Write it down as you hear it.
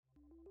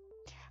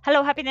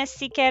Hello, happiness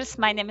seekers.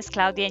 My name is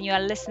Klaudia, and you are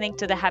listening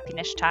to the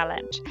Happiness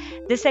Challenge.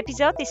 This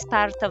episode is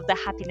part of the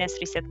Happiness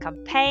Reset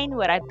campaign,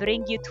 where I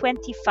bring you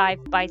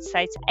 25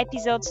 bite-sized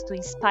episodes to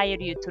inspire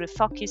you to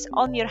refocus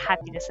on your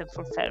happiness and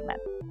fulfillment.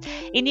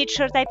 In each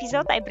short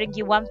episode, I bring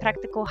you one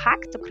practical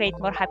hack to create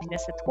more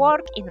happiness at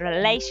work, in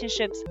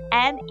relationships,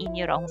 and in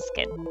your own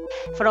skin.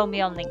 Follow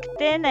me on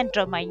LinkedIn and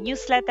join my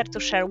newsletter to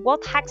share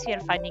what hacks you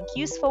are finding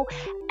useful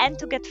and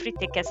to get free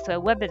tickets to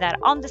a webinar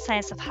on the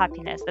science of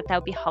happiness that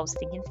I'll be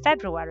hosting in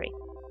February.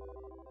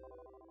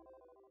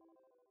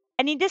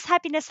 And in this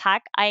happiness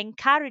hack, I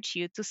encourage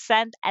you to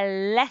send a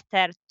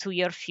letter to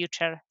your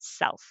future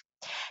self.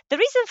 The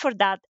reason for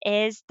that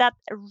is that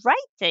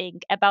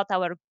writing about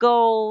our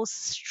goals,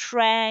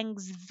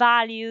 strengths,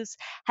 values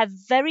have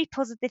very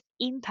positive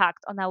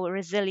impact on our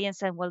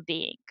resilience and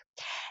well-being.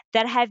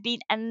 There have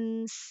been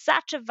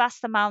such a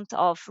vast amount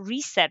of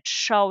research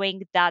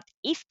showing that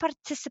if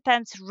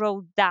participants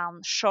wrote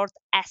down short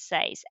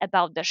essays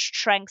about their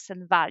strengths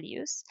and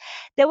values,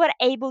 they were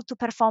able to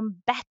perform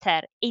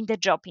better in the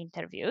job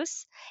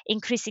interviews,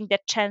 increasing the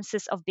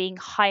chances of being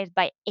hired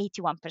by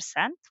 81%,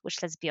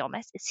 which, let's be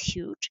honest, is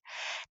huge.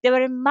 They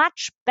were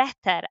much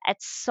better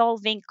at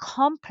solving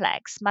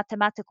complex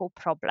mathematical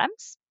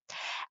problems,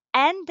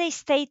 and they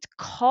stayed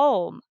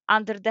calm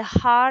under the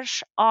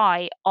harsh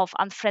eye of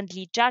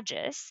unfriendly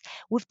judges,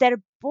 with their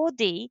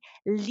body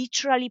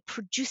literally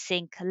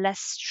producing less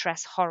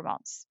stress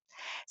hormones.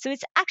 So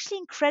it's actually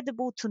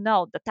incredible to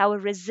know that our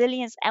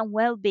resilience and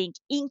well being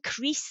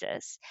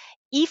increases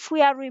if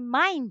we are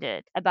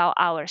reminded about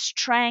our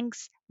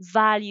strengths,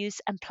 values,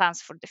 and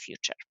plans for the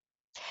future.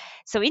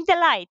 So, in the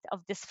light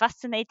of these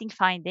fascinating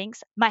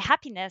findings, my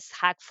happiness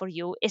hack for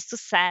you is to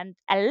send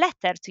a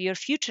letter to your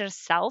future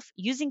self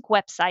using a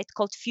website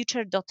called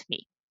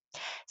future.me.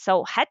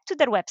 So, head to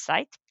their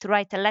website to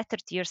write a letter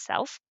to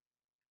yourself.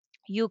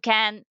 You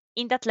can,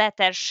 in that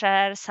letter,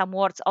 share some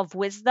words of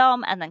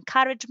wisdom and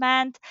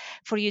encouragement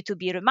for you to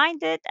be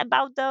reminded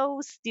about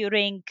those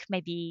during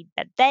maybe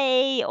the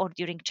day or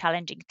during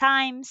challenging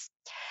times.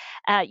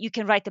 You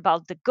can write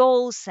about the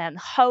goals and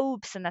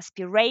hopes and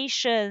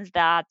aspirations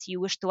that you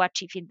wish to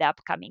achieve in the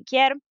upcoming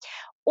year.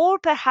 Or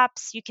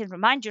perhaps you can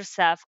remind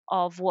yourself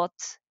of what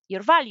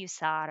your values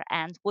are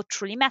and what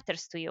truly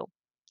matters to you.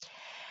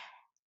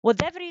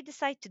 Whatever you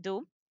decide to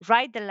do,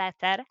 write the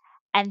letter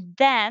and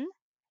then,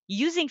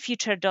 using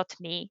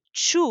future.me,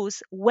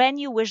 choose when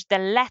you wish the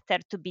letter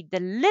to be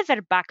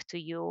delivered back to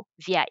you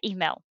via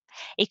email.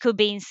 It could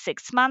be in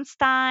 6 months'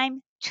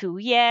 time, 2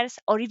 years,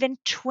 or even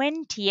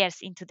 20 years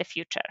into the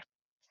future.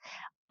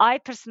 I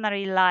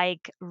personally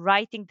like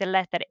writing the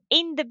letter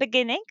in the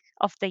beginning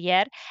of the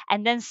year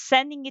and then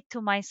sending it to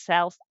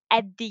myself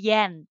at the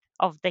end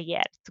of the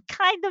year to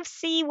kind of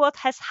see what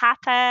has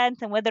happened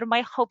and whether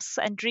my hopes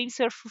and dreams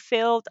were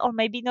fulfilled or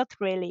maybe not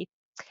really.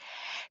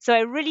 So I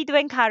really do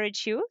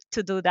encourage you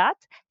to do that.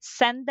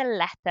 Send the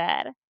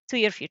letter to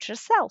your future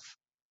self.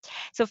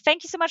 So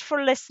thank you so much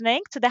for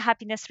listening to the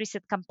Happiness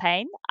Reset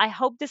campaign. I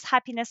hope this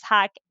happiness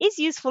hack is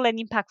useful and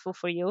impactful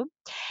for you.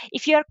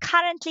 If you are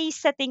currently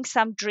setting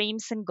some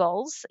dreams and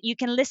goals, you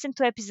can listen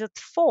to episode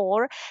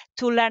 4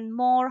 to learn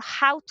more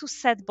how to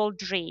set bold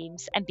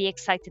dreams and be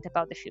excited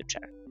about the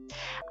future.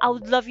 I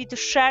would love you to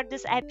share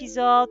this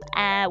episode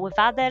with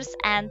others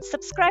and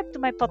subscribe to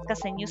my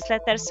podcast and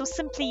newsletter so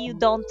simply you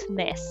don't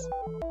miss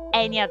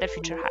any other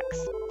future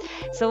hacks.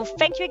 So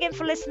thank you again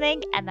for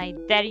listening, and I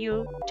dare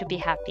you to be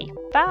happy.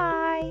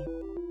 Bye.